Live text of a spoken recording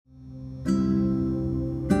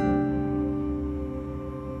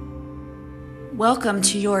Welcome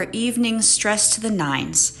to your evening Stress to the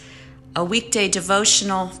Nines, a weekday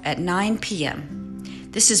devotional at 9 p.m.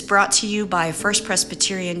 This is brought to you by First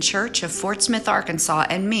Presbyterian Church of Fort Smith, Arkansas,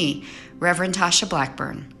 and me, Reverend Tasha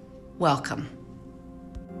Blackburn. Welcome.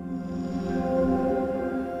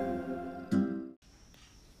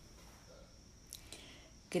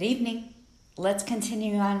 Good evening. Let's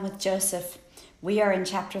continue on with Joseph. We are in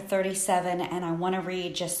chapter 37, and I want to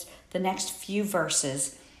read just the next few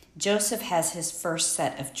verses. Joseph has his first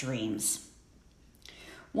set of dreams.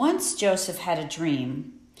 Once Joseph had a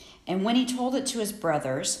dream, and when he told it to his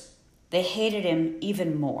brothers, they hated him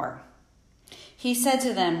even more. He said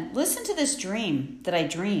to them, "Listen to this dream that I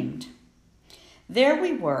dreamed. There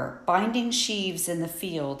we were, binding sheaves in the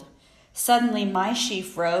field. Suddenly my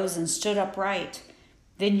sheaf rose and stood upright.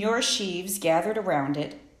 Then your sheaves gathered around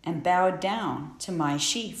it and bowed down to my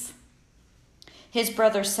sheaf." His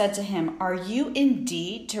brothers said to him, "Are you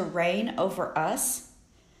indeed to reign over us?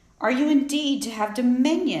 Are you indeed to have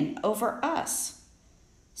dominion over us?"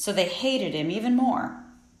 So they hated him even more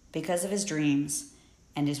because of his dreams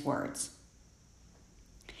and his words.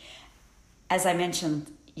 As I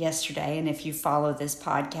mentioned yesterday, and if you follow this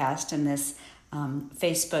podcast and this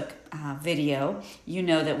Facebook video, you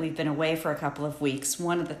know that we've been away for a couple of weeks.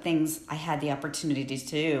 One of the things I had the opportunity to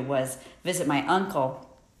do was visit my uncle,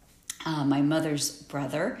 my mother's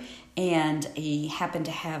brother, and he happened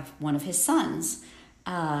to have one of his sons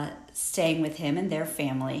staying with him and their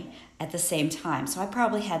family at the same time. So I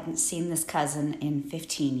probably hadn't seen this cousin in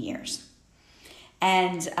 15 years.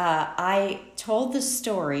 And I told the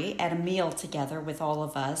story at a meal together with all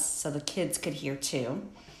of us so the kids could hear too,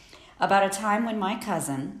 about a time when my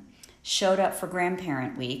cousin showed up for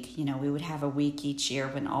grandparent week. You know, we would have a week each year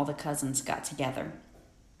when all the cousins got together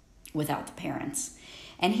without the parents.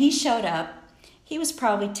 And he showed up. He was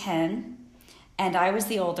probably 10, and I was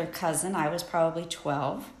the older cousin. I was probably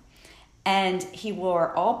 12. And he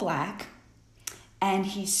wore all black, and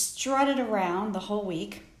he strutted around the whole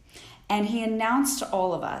week, and he announced to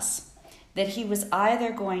all of us that he was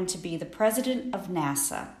either going to be the president of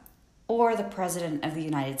NASA or the president of the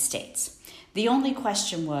United States. The only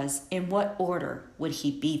question was, in what order would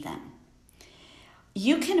he be them?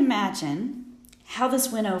 You can imagine how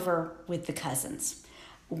this went over with the cousins.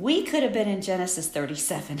 We could have been in Genesis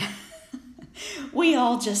 37. We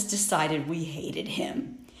all just decided we hated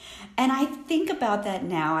him. And I think about that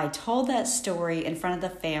now. I told that story in front of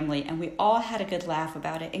the family, and we all had a good laugh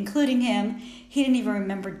about it, including him. He didn't even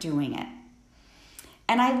remember doing it.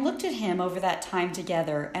 And I looked at him over that time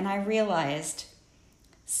together, and I realized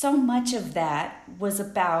so much of that was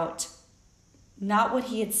about not what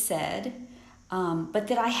he had said, but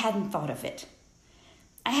that I hadn't thought of it.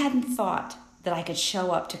 I hadn't thought that I could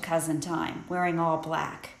show up to cousin time wearing all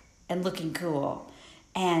black and looking cool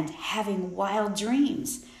and having wild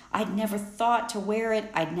dreams. I'd never thought to wear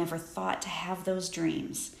it. I'd never thought to have those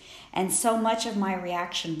dreams. And so much of my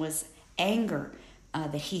reaction was anger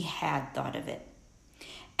that he had thought of it.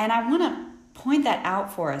 And I want to point that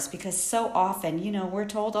out for us because so often, you know, we're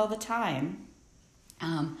told all the time,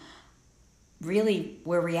 really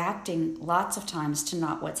we're reacting lots of times to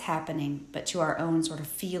not what's happening, but to our own sort of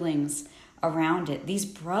feelings around it. These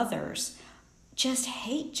brothers just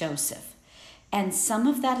hate Joseph. And some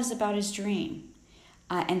of that is about his dream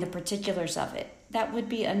and the particulars of it. That would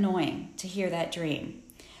be annoying to hear that dream.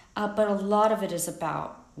 But a lot of it is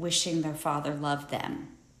about wishing their father loved them,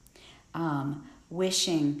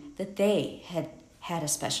 wishing that they had had a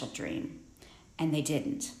special dream, and they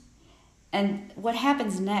didn't. And what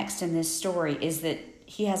happens next in this story is that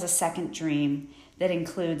he has a second dream that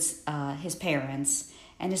includes his parents.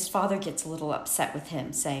 And his father gets a little upset with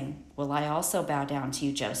him, saying, "Will I also bow down to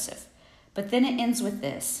you, Joseph?" But then it ends with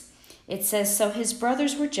this. It says, "So his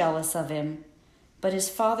brothers were jealous of him, but his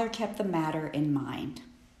father kept the matter in mind."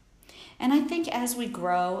 And I think as we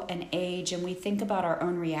grow and age and we think about our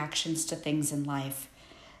own reactions to things in life,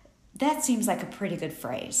 that seems like a pretty good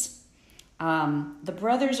phrase. The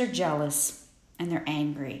brothers are jealous and they're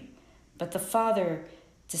angry, but the father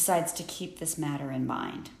decides to keep this matter in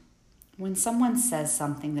mind. When someone says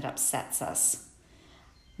something that upsets us,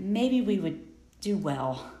 maybe we would do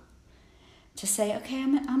well to say, okay,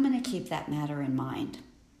 I'm going to keep that matter in mind,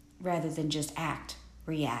 rather than just act,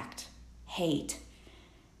 react, hate,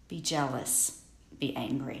 be jealous, be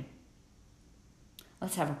angry.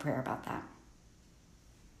 Let's have a prayer about that.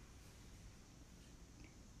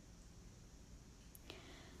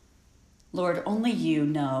 Lord, only you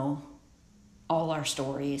know all our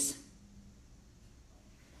stories.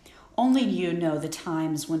 Only you know the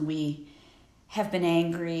times when we have been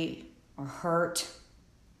angry or hurt,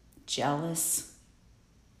 jealous,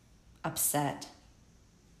 upset.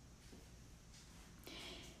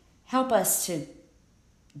 Help us to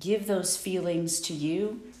give those feelings to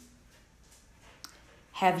you.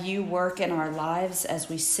 Have you work in our lives as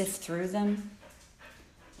we sift through them.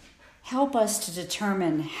 Help us to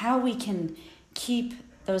determine how we can keep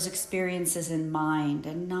those experiences in mind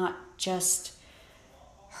and not just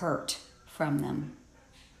hurt from them.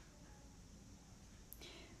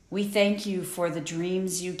 We thank you for the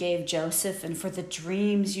dreams you gave Joseph and for the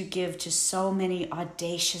dreams you give to so many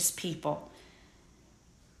audacious people.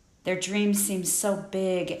 Their dreams seem so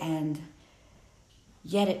big, and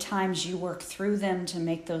yet at times you work through them to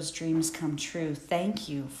make those dreams come true. Thank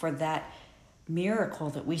you for that miracle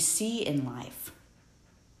that we see in life,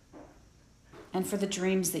 and for the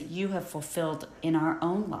dreams that you have fulfilled in our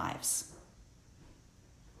own lives.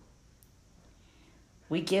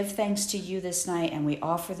 We give thanks to you this night, and we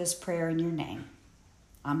offer this prayer in your name.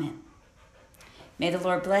 Amen. May the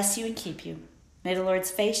Lord bless you and keep you. May the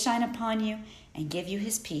Lord's face shine upon you and give you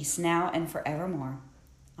his peace now and forevermore.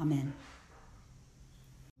 Amen.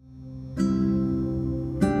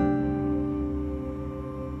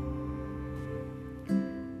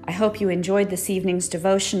 I hope you enjoyed this evening's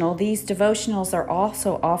devotional. These devotionals are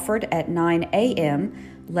also offered at 9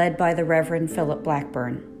 a.m., led by the Reverend Philip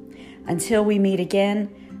Blackburn. Until we meet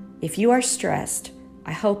again, if you are stressed,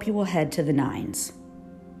 I hope you will head to the 9s.